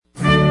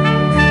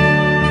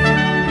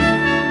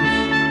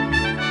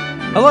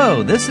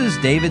Hello, this is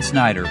David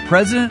Snyder,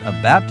 President of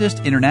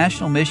Baptist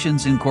International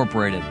Missions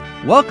Incorporated,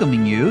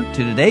 welcoming you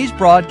to today's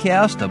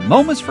broadcast of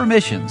Moments for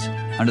Missions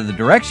under the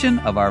direction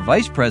of our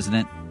Vice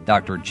President,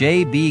 Dr.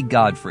 J.B.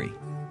 Godfrey.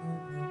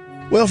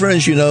 Well,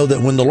 friends, you know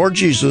that when the Lord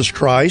Jesus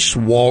Christ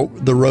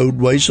walked the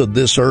roadways of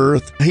this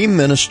earth, He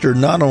ministered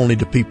not only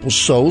to people's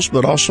souls,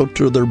 but also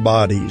to their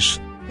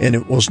bodies. And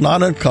it was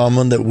not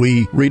uncommon that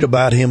we read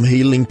about Him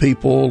healing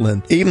people.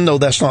 And even though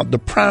that's not the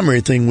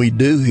primary thing we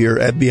do here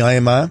at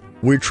BIMI,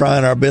 we're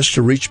trying our best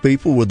to reach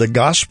people with the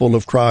gospel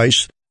of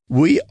Christ.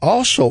 We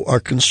also are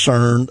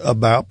concerned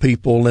about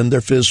people and their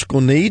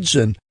physical needs.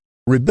 And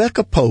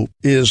Rebecca Pope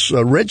is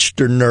a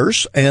registered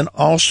nurse and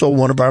also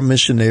one of our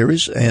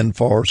missionaries. And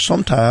for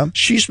some time,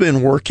 she's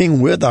been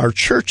working with our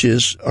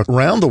churches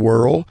around the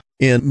world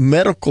in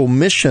medical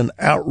mission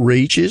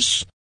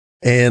outreaches.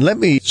 And let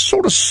me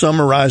sort of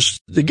summarize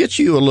to get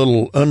you a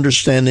little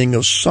understanding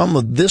of some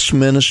of this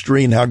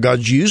ministry and how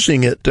God's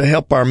using it to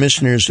help our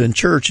missionaries and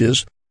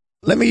churches.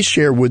 Let me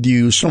share with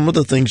you some of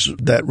the things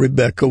that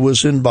Rebecca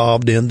was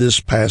involved in this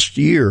past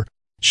year.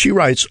 She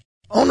writes,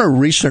 on a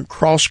recent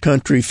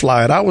cross-country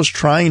flight, I was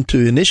trying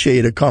to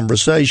initiate a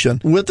conversation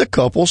with a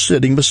couple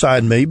sitting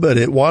beside me, but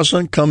it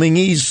wasn't coming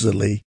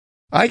easily.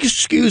 I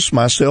excused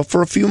myself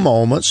for a few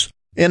moments,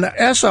 and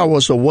as I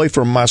was away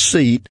from my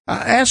seat, I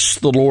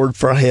asked the Lord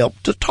for help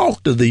to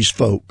talk to these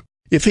folk,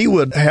 if He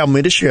would have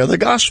me to share the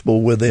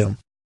gospel with them.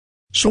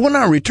 So when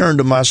I returned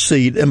to my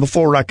seat, and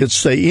before I could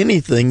say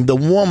anything, the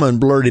woman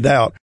blurted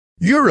out,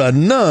 "You're a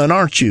nun,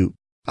 aren't you?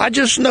 I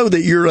just know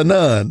that you're a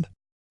nun."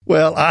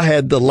 Well, I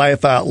had to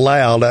laugh out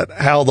loud at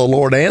how the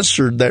Lord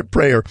answered that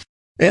prayer.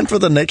 And for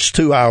the next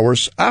 2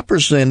 hours, I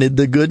presented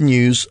the good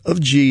news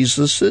of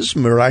Jesus'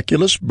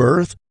 miraculous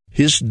birth,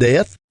 His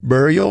death,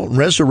 burial, and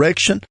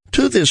resurrection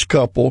to this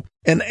couple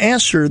and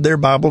answered their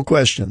Bible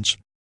questions.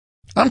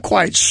 I'm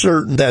quite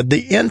certain that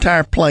the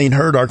entire plane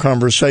heard our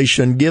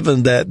conversation,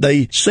 given that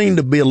they seemed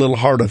to be a little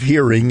hard of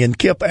hearing and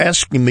kept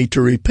asking me to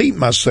repeat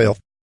myself.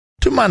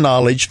 To my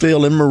knowledge,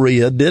 Phil and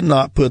Maria did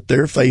not put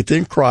their faith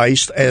in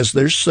Christ as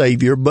their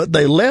Savior, but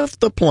they left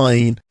the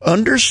plane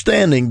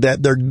understanding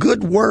that their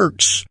good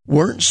works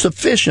weren't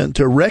sufficient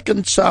to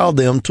reconcile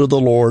them to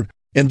the Lord,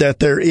 and that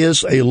there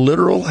is a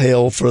literal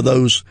hell for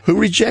those who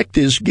reject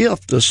His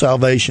gift of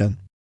salvation.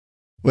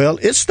 Well,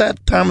 it's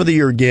that time of the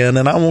year again,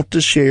 and I want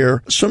to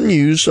share some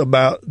news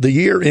about the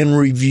year in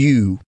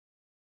review.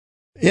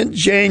 In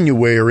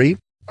January,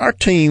 our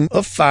team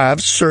of 5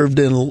 served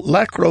in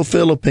Lacro,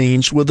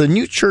 Philippines with a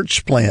new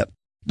church plant.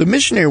 The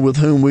missionary with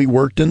whom we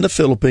worked in the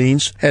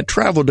Philippines had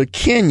traveled to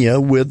Kenya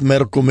with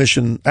medical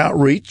mission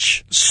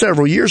outreach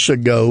several years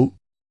ago,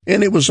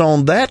 and it was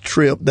on that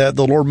trip that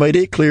the Lord made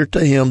it clear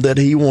to him that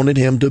He wanted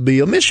him to be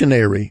a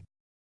missionary.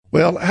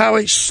 Well, how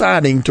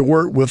exciting to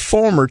work with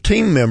former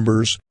team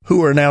members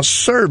who are now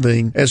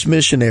serving as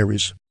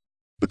missionaries.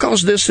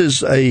 Because this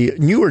is a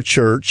newer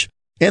church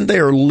and they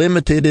are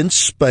limited in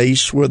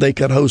space where they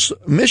could host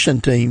a mission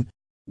team,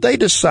 they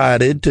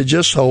decided to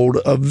just hold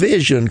a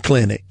vision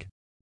clinic.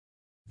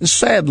 And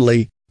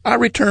sadly, I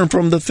returned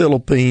from the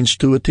Philippines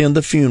to attend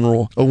the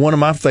funeral of one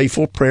of my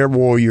faithful prayer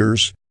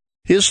warriors.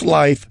 His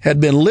life had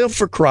been lived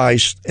for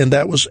Christ, and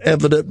that was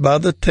evident by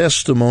the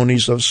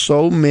testimonies of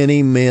so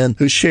many men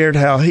who shared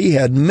how he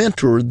had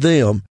mentored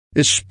them,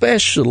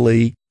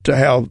 especially to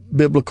how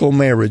biblical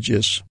marriage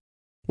is.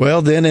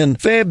 Well, then in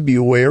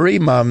February,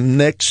 my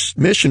next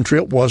mission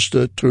trip was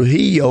to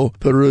Trujillo,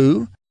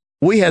 Peru.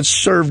 We had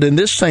served in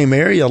this same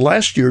area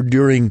last year,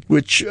 during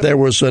which there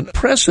was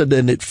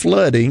unprecedented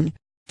flooding.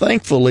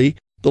 Thankfully,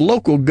 the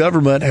local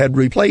government had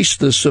replaced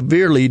the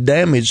severely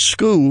damaged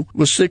school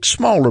with 6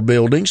 smaller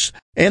buildings,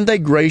 and they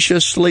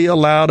graciously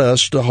allowed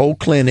us to hold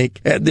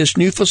clinic at this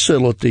new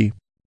facility.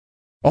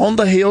 On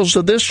the heels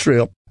of this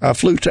trip, I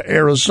flew to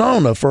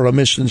Arizona for a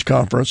missions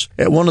conference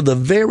at one of the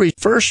very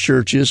first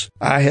churches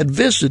I had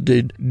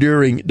visited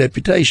during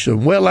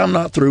deputation. Well, I'm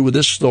not through with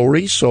this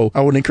story, so I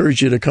would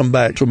encourage you to come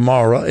back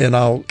tomorrow, and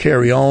I'll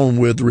carry on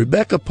with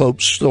Rebecca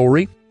Pope's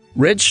story,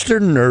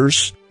 registered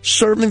nurse,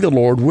 serving the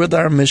Lord with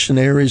our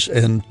missionaries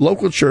and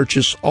local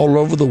churches all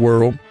over the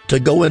world to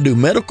go and do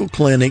medical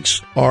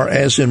clinics, or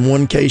as in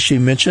one case she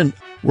mentioned,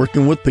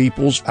 working with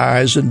people's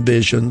eyes and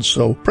vision.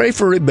 So pray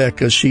for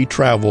Rebecca. She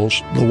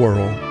travels the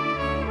world.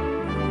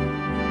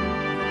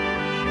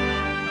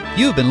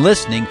 You've been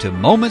listening to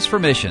Moments for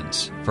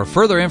Missions. For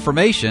further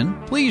information,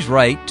 please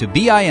write to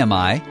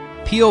BIMI,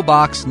 P.O.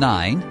 Box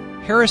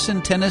 9,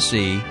 Harrison,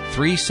 Tennessee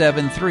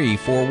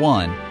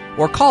 37341,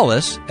 or call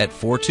us at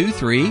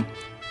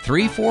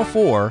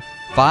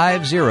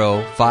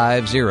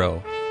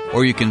 423-344-5050,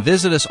 or you can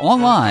visit us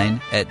online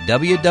at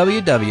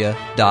www.bimi.org.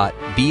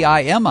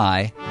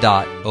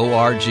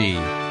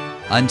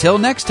 Until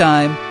next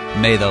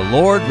time, may the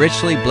Lord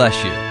richly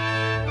bless you.